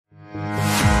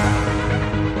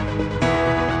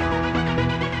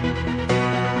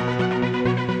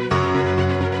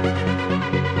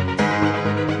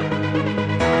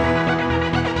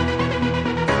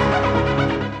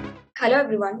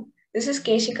everyone. This is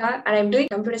Keshikaa and I'm doing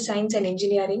computer science and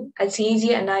engineering at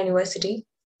CEG Anna University.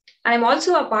 And I'm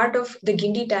also a part of the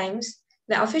Guindy Times,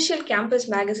 the official campus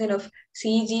magazine of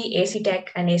CEG, AC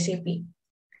Tech and SAP.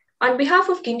 On behalf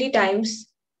of Guindy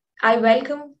Times, I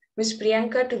welcome Ms.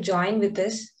 Priyanka to join with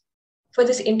us for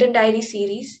this Intern Diaries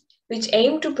series, which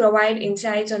aim to provide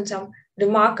insights on some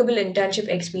remarkable internship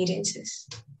experiences.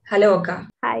 Hello, Akka.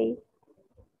 Hi.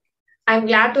 I'm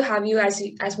glad to have you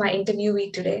as my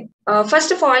interviewee today.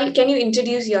 First of all, can you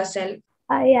introduce yourself?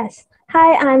 Yes.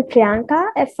 Hi, I'm Priyanka,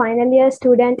 a final year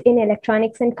student in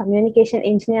Electronics and Communication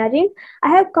Engineering. I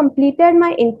have completed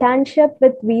my internship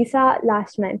with Visa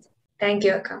last month. Thank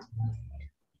you, Akka.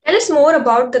 Tell us more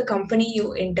about the company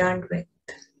you interned with.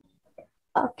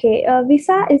 Okay,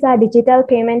 Visa is a digital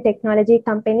payment technology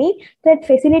company that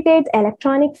facilitates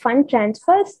electronic fund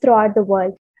transfers throughout the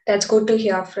world. That's good to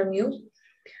hear from you.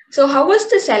 So how was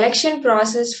the selection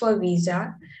process for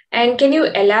Visa? And can you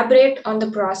elaborate on the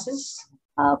process?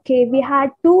 Okay, we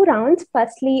had 2 rounds.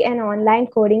 Firstly, an online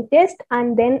coding test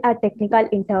and then a technical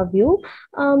interview.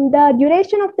 The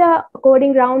duration of the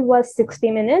coding round was 60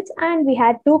 minutes and we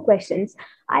had 2 questions.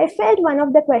 I felt one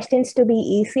of the questions to be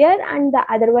easier and the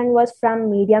other one was from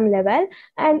medium level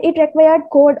and it required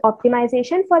code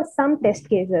optimization for some test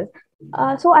cases.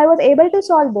 So I was able to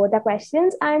solve both the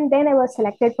questions and then I was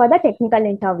selected for the technical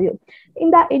interview. In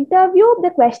the interview,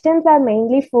 the questions are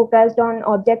mainly focused on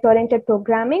object-oriented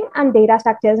programming and data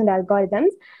structures and algorithms.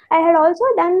 I had also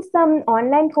done some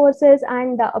online courses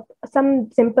and some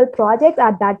simple projects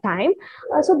at that time.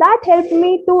 So that helped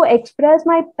me to express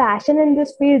my passion in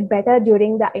this field better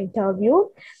during the interview.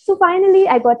 So finally,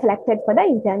 I got selected for the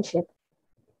internship.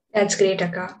 That's great,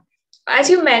 Akka. As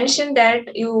you mentioned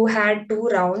that you had 2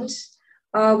 rounds,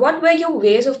 what were your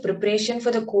ways of preparation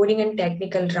for the coding and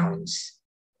technical rounds?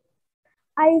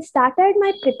 I started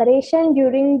my preparation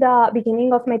during the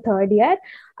beginning of my third year.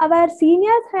 Our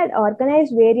seniors had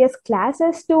organized various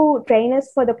classes to train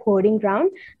us for the coding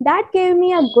round. That gave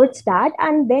me a good start,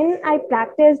 and then I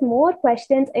practiced more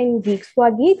questions in Geeks for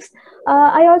Geeks.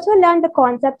 I also learned the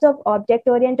concepts of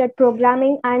object-oriented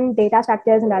programming and data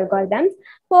structures and algorithms.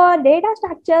 For data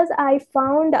structures, I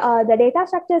found the data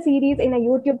structure series in a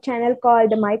YouTube channel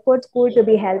called My Code School to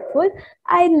be helpful.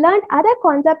 I learned other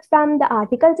concepts from the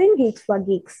articles in Geeks for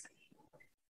Geeks.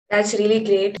 That's really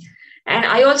great. And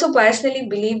I also personally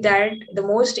believe that the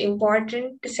most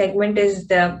important segment is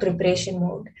the preparation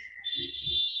mode.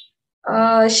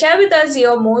 Share with us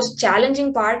your most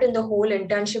challenging part in the whole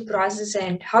internship process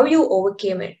and how you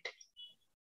overcame it.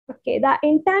 Okay, the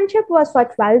internship was for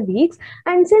 12 weeks.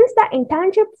 And since the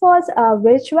internship was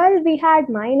virtual, we had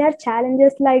minor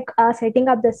challenges like setting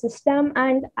up the system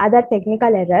and other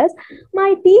technical errors.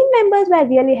 My team members were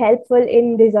really helpful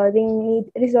in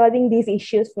resolving these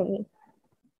issues for me.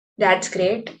 That's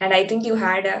great. And I think you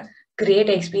had a great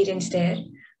experience there.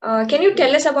 Can you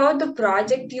tell us about the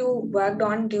project you worked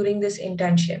on during this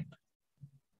internship?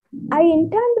 I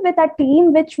interned with a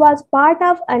team which was part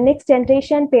of a next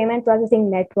generation payment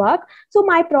processing network. So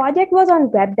my project was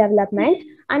on web development.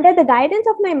 Under the guidance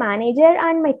of my manager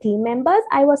and my team members,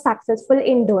 I was successful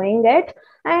in doing it.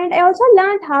 And I also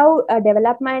learned how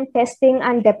development, testing,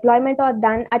 and deployment are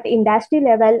done at industry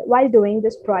level while doing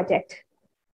this project.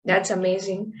 That's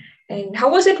amazing. And how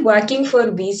was it working for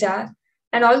Visa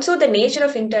and also the nature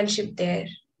of internship there?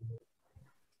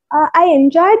 I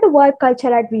enjoyed the work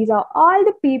culture at Visa. All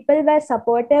the people were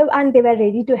supportive and they were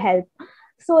ready to help.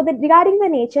 So regarding the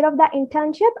nature of the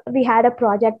internship, we had a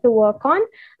project to work on.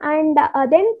 And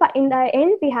then in the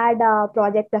end, we had a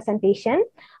project presentation.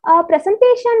 A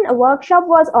presentation workshop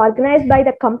was organized by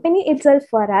the company itself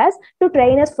for us to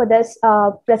train us for this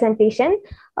presentation.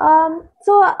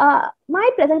 My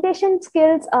presentation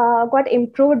skills got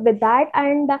improved with that.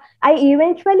 And I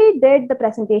eventually did the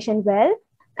presentation well.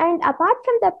 And apart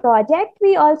from the project,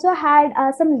 we also had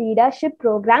some leadership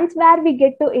programs where we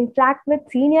get to interact with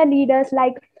senior leaders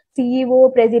like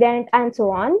CEO, president, and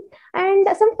so on. And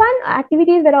some fun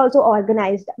activities were also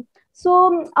organized.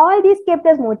 So all these kept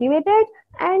us motivated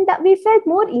and we felt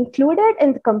more included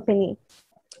in the company.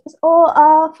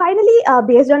 So finally,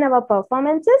 based on our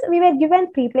performances, we were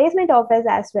given pre-placement offers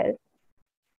as well.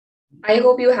 I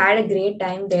hope you had a great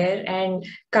time there and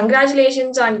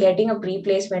congratulations on getting a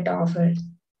pre-placement offer.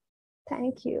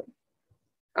 Thank you.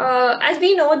 As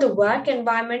we know, the work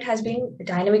environment has been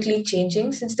dynamically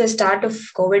changing since the start of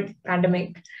COVID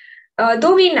pandemic.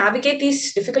 Though we navigate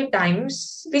these difficult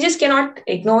times, we just cannot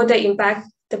ignore the impact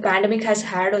the pandemic has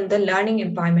had on the learning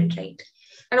environment, right?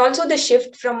 And also the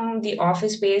shift from the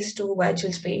office space to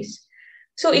virtual space.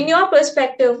 So in your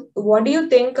perspective, what do you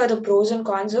think are the pros and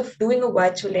cons of doing a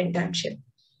virtual internship?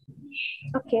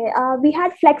 Okay, we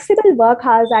had flexible work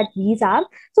hours at Visa,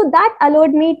 so that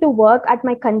allowed me to work at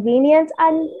my convenience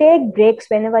and take breaks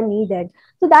whenever needed.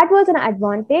 So that was an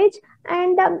advantage.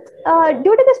 And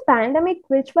due to this pandemic,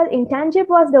 virtual internship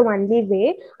was the only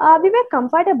way. We were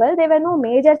comfortable. There were no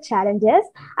major challenges.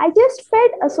 I just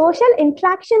felt a social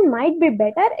interaction might be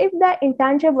better if the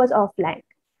internship was offline.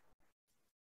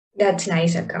 That's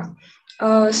nice, Akka.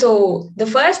 So the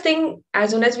first thing, as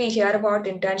soon as we hear about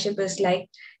internship, is like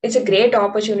it's a great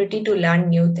opportunity to learn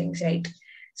new things, right?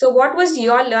 So what was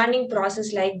your learning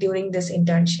process like during this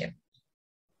internship?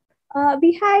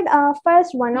 We had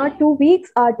first 1 or 2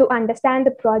 weeks to understand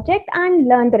the project and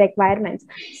learn the requirements.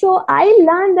 So I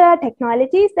learned the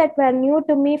technologies that were new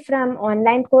to me from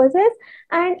online courses,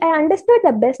 and I understood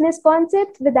the business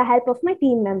concepts with the help of my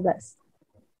team members.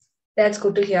 That's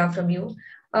good to hear from you.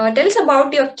 Tell us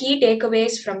about your key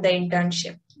takeaways from the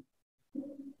internship.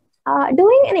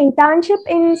 Doing an internship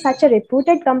in such a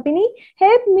reputed company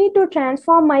helped me to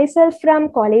transform myself from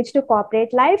college to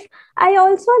corporate life. I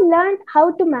also learned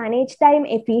how to manage time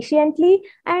efficiently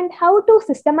and how to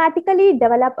systematically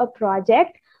develop a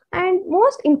project. And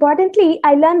most importantly,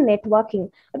 I learned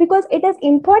networking because it is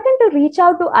important to reach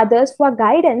out to others for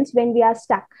guidance when we are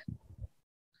stuck.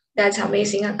 That's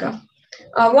amazing, Akka.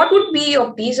 What would be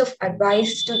your piece of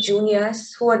advice to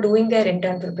juniors who are doing their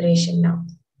intern preparation now?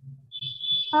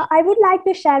 I would like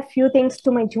to share a few things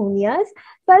to my juniors.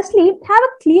 Firstly, have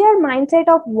a clear mindset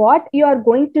of what you are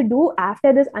going to do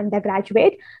after this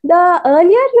undergraduate. The earlier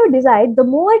you decide, the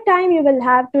more time you will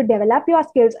have to develop your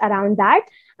skills around that.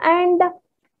 And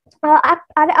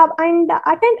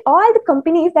attend all the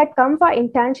companies that come for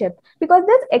internship because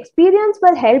this experience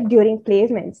will help during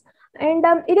placements. And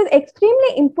it is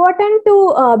extremely important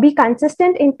to be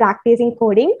consistent in practicing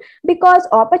coding because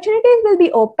opportunities will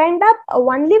be opened up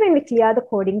only when we clear the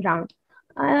coding round.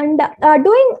 And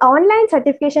doing online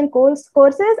certification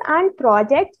courses and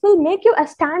projects will make you a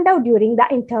standout during the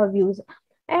interviews.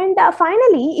 And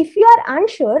finally, if you are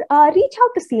unsure, reach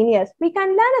out to seniors. We can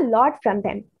learn a lot from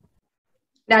them.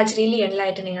 That's really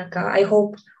enlightening, Akka. I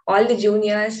hope all the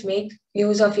juniors make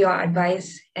use of your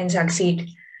advice and succeed.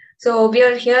 So we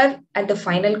are here at the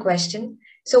final question.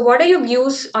 So what are your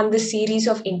views on this series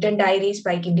of Intern Diaries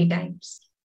by Guindy Times?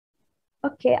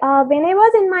 Okay, when I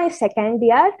was in my second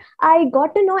year, I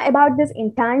got to know about these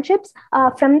internships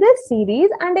from this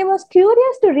series, and I was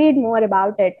curious to read more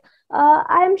about it.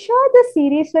 I am sure this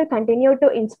series will continue to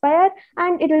inspire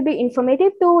and it will be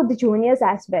informative to the juniors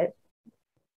as well.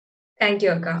 Thank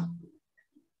you, Akka.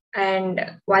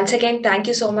 And once again, thank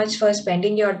you so much for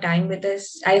spending your time with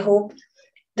us. I hope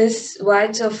this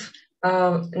words of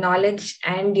knowledge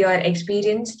and your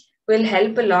experience will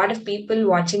help a lot of people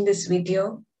watching this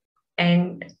video.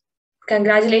 And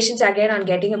congratulations again on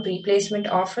getting a pre-placement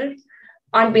offer.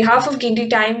 On behalf of Guindy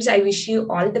Times, I wish you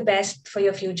all the best for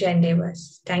your future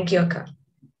endeavors. Thank you, Akka.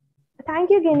 Thank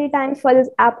you, Guindy Times, for this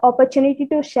opportunity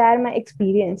to share my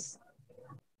experience.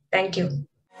 Thank you.